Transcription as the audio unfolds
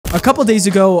A couple days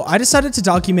ago, I decided to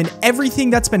document everything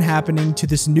that's been happening to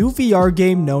this new VR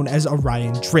game known as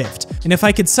Orion Drift. And if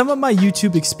I could sum up my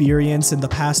YouTube experience in the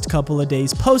past couple of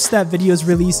days post that video's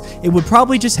release, it would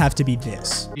probably just have to be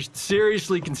this. You should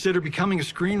seriously consider becoming a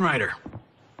screenwriter.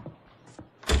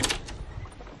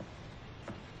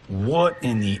 What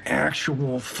in the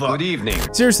actual fuck? Good evening.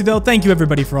 Seriously though, thank you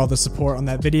everybody for all the support on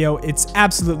that video. It's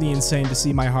absolutely insane to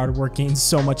see my hard work gain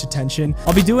so much attention.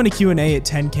 I'll be doing a Q&A at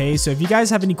 10K, so if you guys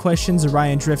have any questions,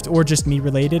 Orion Drift or just me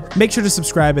related, make sure to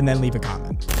subscribe and then leave a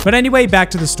comment. But anyway,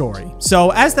 back to the story.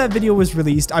 So as that video was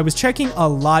released, I was checking a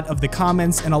lot of the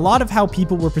comments and a lot of how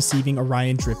people were perceiving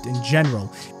Orion Drift in general.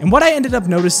 And what I ended up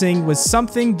noticing was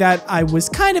something that I was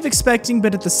kind of expecting,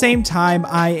 but at the same time,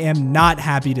 I am not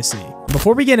happy to see.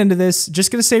 Before we get into this,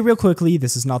 just gonna say real quickly,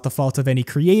 this is not the fault of any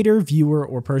creator, viewer,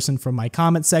 or person from my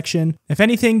comment section. If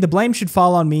anything, the blame should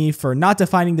fall on me for not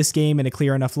defining this game in a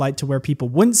clear enough light to where people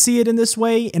wouldn't see it in this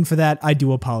way, and for that, I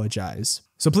do apologize.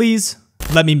 So please,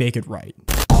 let me make it right.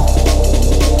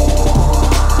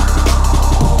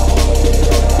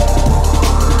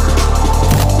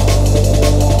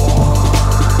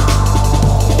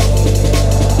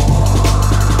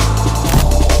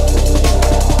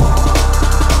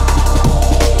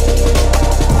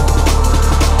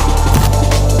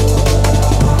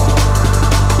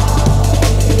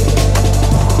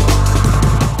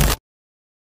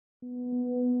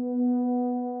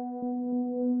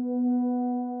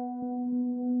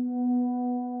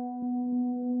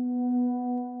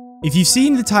 If you've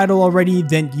seen the title already,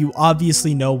 then you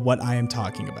obviously know what I am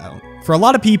talking about. For a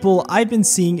lot of people, I've been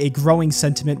seeing a growing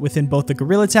sentiment within both the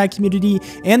Gorilla Tag community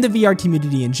and the VR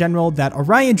community in general that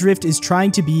Orion Drift is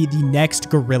trying to be the next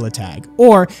Gorilla Tag,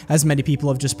 or as many people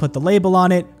have just put the label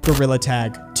on it, Gorilla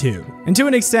Tag 2. And to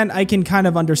an extent, I can kind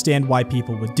of understand why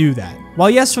people would do that. While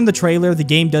yes, from the trailer, the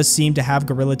game does seem to have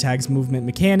Gorilla Tag's movement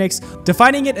mechanics,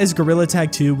 defining it as Gorilla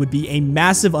Tag 2 would be a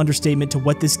massive understatement to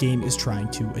what this game is trying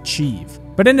to achieve.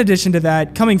 But in addition to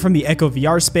that, coming from the Echo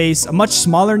VR space, a much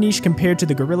smaller niche compared to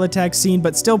the Gorilla Tag scene,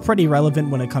 but still pretty relevant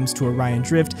when it comes to Orion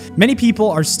Drift, many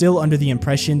people are still under the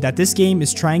impression that this game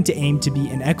is trying to aim to be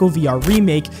an Echo VR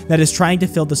remake that is trying to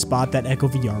fill the spot that Echo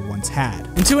VR once had.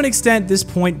 And to an extent, this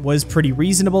point was pretty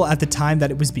reasonable at the time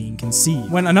that it was being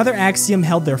conceived. When another Axiom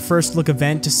held their first look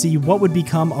event to see what would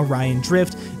become Orion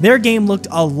Drift, their game looked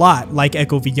a lot like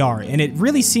Echo VR, and it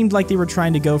really seemed like they were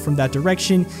trying to go from that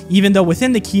direction, even though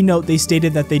within the keynote they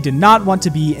stated that they did not want to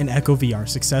be an Echo VR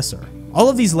successor. All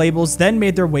of these labels then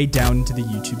made their way down into the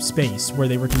YouTube space, where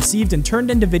they were conceived and turned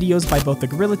into videos by both the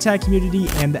Gorilla Tag community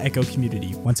and the Echo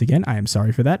community. Once again, I am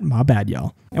sorry for that, my bad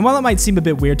y'all. And while it might seem a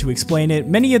bit weird to explain it,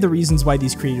 many of the reasons why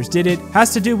these creators did it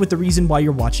has to do with the reason why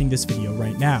you're watching this video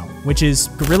right now, which is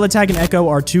Gorilla Tag and Echo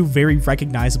are two very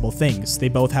recognizable things. They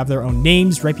both have their own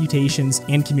names, reputations,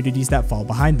 and communities that fall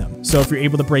behind them. So if you're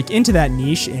able to break into that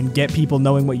niche and get people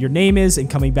knowing what your name is and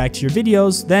coming back to your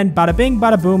videos, then bada bing,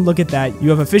 bada boom, look at that, you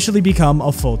have officially become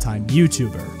a full-time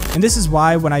YouTuber. And this is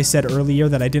why when I said earlier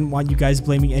that I didn't want you guys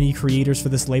blaming any creators for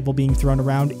this label being thrown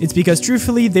around, it's because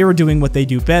truthfully they were doing what they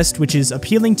do best, which is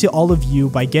appealing to all of you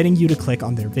by getting you to click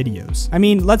on their videos. I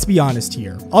mean, let's be honest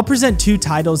here. I'll present two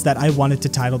titles that I wanted to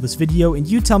title this video and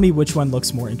you tell me which one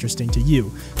looks more interesting to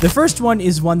you. The first one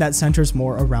is one that centers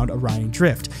more around Orion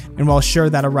Drift. And while sure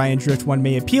that Orion Drift one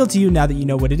may appeal to you now that you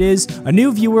know what it is, a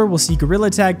new viewer will see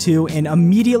Gorilla Tag 2 and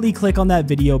immediately click on that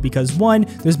video because one,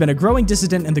 there's been a growing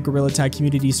dissident in the Gorilla Tag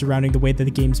community surrounding the way that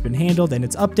the game's been handled and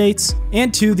its updates,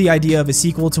 and two, the idea of a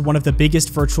sequel to one of the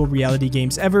biggest virtual reality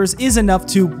games ever is enough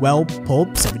to, well,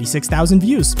 pull 76,000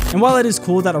 views. And while it is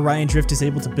cool that Orion Drift is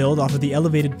able to build off of the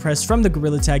elevated press from the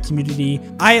Gorilla Tag community,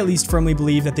 I at least firmly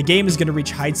believe that the game is going to reach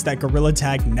heights that Gorilla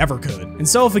Tag never could. And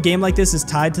so if a game like this is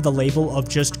tied to the label of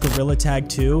just Gorilla Tag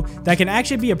 2, that can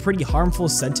actually be a pretty harmful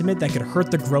sentiment that could hurt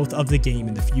the growth of the game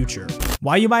in the future.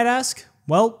 Why, you might ask?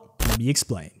 Well, let me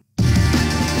explain.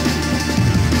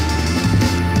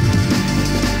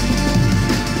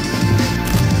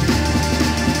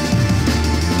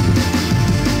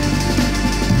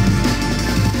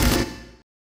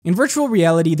 In virtual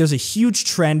reality, there's a huge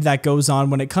trend that goes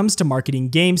on when it comes to marketing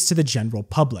games to the general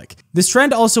public. This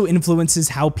trend also influences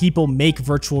how people make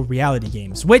virtual reality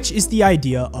games, which is the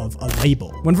idea of a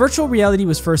label. When virtual reality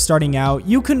was first starting out,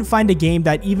 you couldn't find a game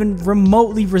that even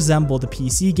remotely resembled a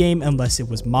PC game unless it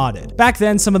was modded. Back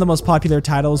then, some of the most popular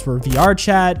titles were VR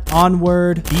Chat,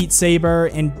 Onward, Beat Saber,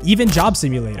 and even Job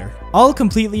Simulator. All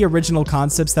completely original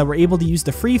concepts that were able to use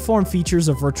the free-form features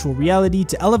of virtual reality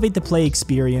to elevate the play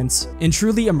experience and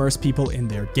truly immerse people in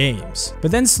their games.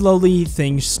 But then slowly,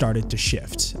 things started to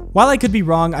shift. While I could be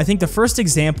wrong, I think the first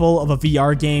example of a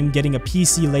VR game getting a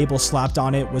PC label slapped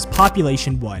on it was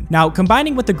Population 1. Now,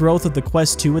 combining with the growth of the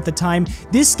Quest 2 at the time,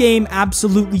 this game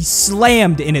absolutely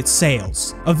slammed in its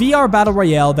sales. A VR battle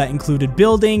royale that included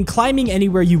building, climbing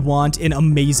anywhere you want, and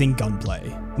amazing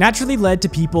gunplay. Naturally led to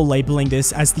people labeling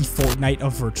this as the Fortnite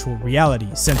of virtual reality,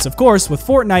 since of course with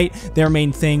Fortnite, their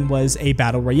main thing was a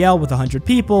battle royale with 100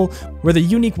 people, where the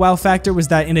unique wow factor was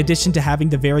that in addition to having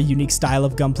the very unique style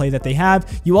of gunplay that they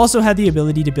have, you also had the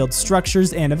ability to build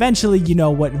structures and eventually, you know,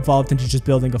 what evolved into just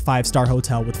building a 5-star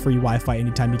hotel with free Wi-Fi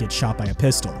anytime you get shot by a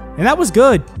pistol. And that was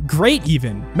good, great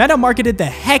even. Meta marketed the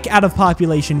heck out of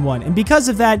Population 1, and because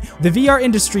of that, the VR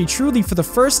industry truly for the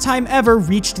first time ever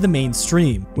reached the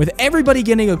mainstream, with everybody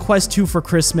getting a Quest 2 for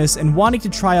Christmas and wanting to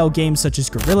try out games such as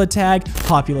Gorilla Tag,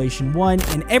 Population 1,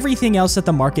 and everything else that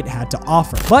the market had to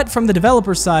offer. But from the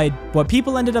developer side, what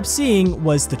people ended up seeing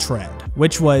was the trend,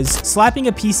 which was slapping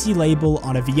a PC label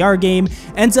on a VR game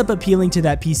ends up appealing to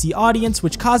that PC audience,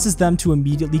 which causes them to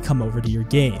immediately come over to your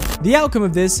game. The outcome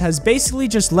of this has basically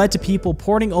just led to people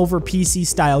porting over PC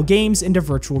style games into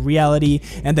virtual reality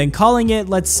and then calling it,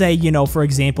 let's say, you know, for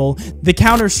example, the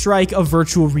Counter-Strike of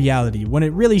virtual reality, when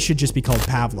it really should just be called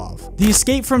Pavlov. The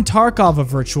Escape from Tarkov of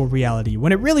virtual reality,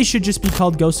 when it really should just be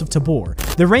called Ghost of Tabor.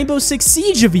 The Rainbow Six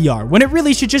Siege of VR, when it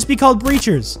really should just be called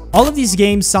Breachers. All of these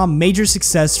games saw major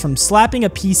success from slapping a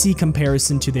PC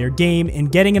comparison to their game and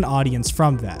getting an audience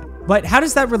from that. But how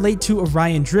does that relate to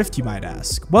Orion Drift, you might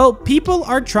ask? Well, people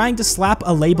are trying to slap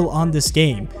a label on this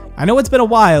game. I know it's been a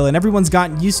while and everyone's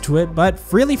gotten used to it, but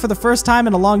really for the first time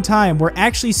in a long time, we're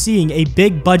actually seeing a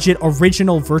big budget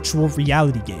original virtual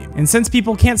reality game. And since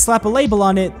people can't slap a label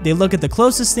on it, they look at the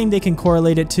closest thing they can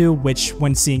correlate it to, which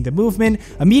when seeing the movement,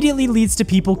 immediately leads to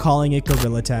people calling it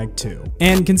Gorilla Tag 2.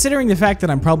 And considering the fact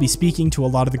that I'm probably speaking to a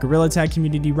lot of the Gorilla Tag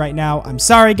community right now, I'm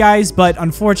sorry guys, but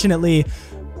unfortunately,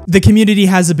 the community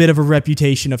has a bit of a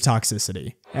reputation of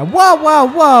toxicity. And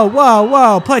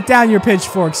whoa, put down your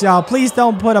pitchforks, y'all. Please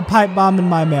don't put a pipe bomb in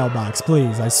my mailbox,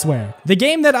 please, I swear. The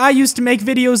game that I used to make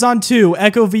videos on too,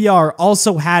 Echo VR,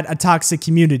 also had a toxic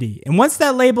community. And once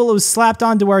that label was slapped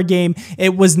onto our game,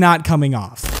 it was not coming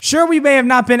off. Sure, we may have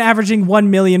not been averaging 1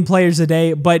 million players a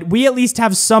day, but we at least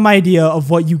have some idea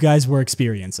of what you guys were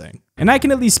experiencing. And I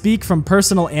can at least speak from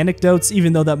personal anecdotes,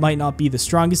 even though that might not be the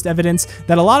strongest evidence,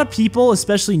 that a lot of people,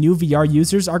 especially new VR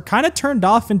users, are kind of turned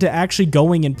off into actually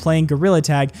going and playing Gorilla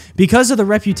Tag because of the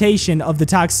reputation of the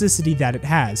toxicity that it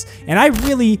has. And I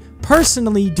really,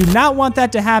 personally, do not want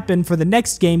that to happen for the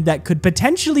next game that could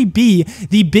potentially be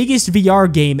the biggest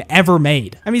VR game ever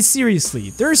made. I mean, seriously,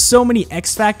 there are so many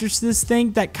X factors to this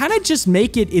thing that kind of just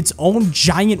make it its own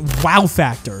giant wow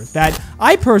factor that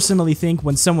I personally think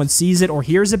when someone sees it or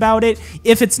hears about it,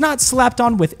 if it's not slapped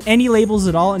on with any labels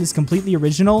at all and is completely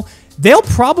original, they'll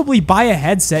probably buy a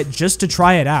headset just to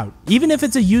try it out, even if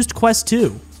it's a used Quest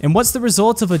 2. And what's the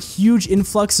result of a huge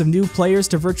influx of new players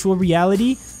to virtual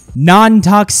reality?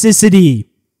 Non-toxicity.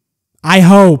 I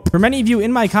hope. For many of you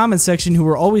in my comment section who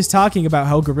were always talking about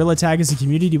how Gorilla Tag as a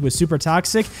community was super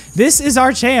toxic, this is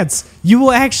our chance. You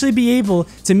will actually be able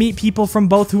to meet people from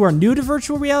both who are new to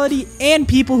virtual reality and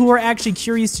people who are actually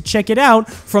curious to check it out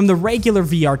from the regular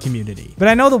VR community. But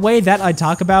I know the way that I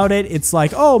talk about it, it's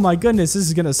like, oh my goodness, this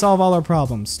is gonna solve all our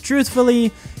problems.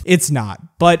 Truthfully, it's not.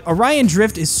 But Orion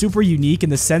Drift is super unique in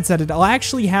the sense that it'll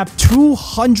actually have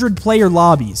 200 player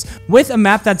lobbies with a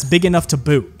map that's big enough to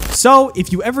boot. So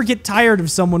if you ever get tired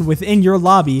of someone within your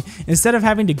lobby, instead of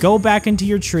having to go back into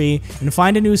your tree and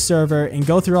find a new server and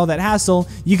go through all that hassle,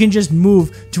 you can just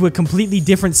move to a completely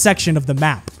different section of the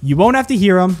map. You won't have to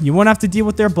hear them, you won't have to deal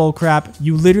with their bullcrap,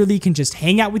 you literally can just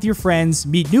hang out with your friends,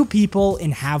 meet new people,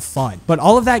 and have fun. But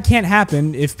all of that can't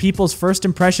happen if people's first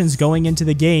impressions going into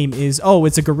the game is, oh,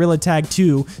 it's a Gorilla Tag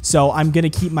 2, so I'm gonna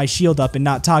keep my shield up and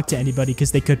not talk to anybody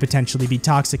because they could potentially be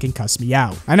toxic and cuss me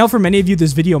out. I know for many of you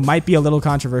this video might be a little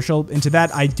controversial, and to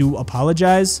that I do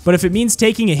apologize, but if it means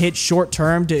taking a hit short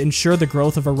term to ensure the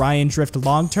growth of Orion Drift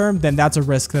long term, then that's a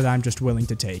risk that I'm just willing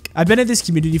to take. I've been in this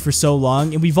community for so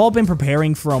long, and we've all been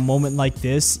preparing for a moment like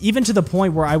this, even to the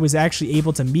point where I was actually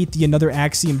able to meet the another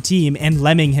Axiom team and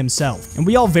Lemming himself. And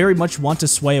we all very much want to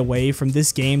sway away from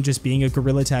this game just being a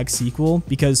Gorilla Tag sequel,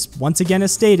 because once again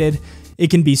as stated, it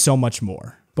can be so much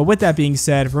more. But with that being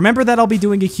said, remember that I'll be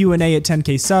doing a Q&A at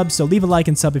 10k subs, so leave a like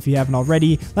and sub if you haven't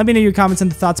already. Let me know your comments and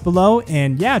the thoughts below,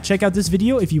 and yeah, check out this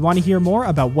video if you want to hear more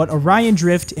about what Orion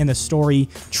Drift and the story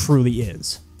truly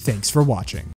is. Thanks for watching.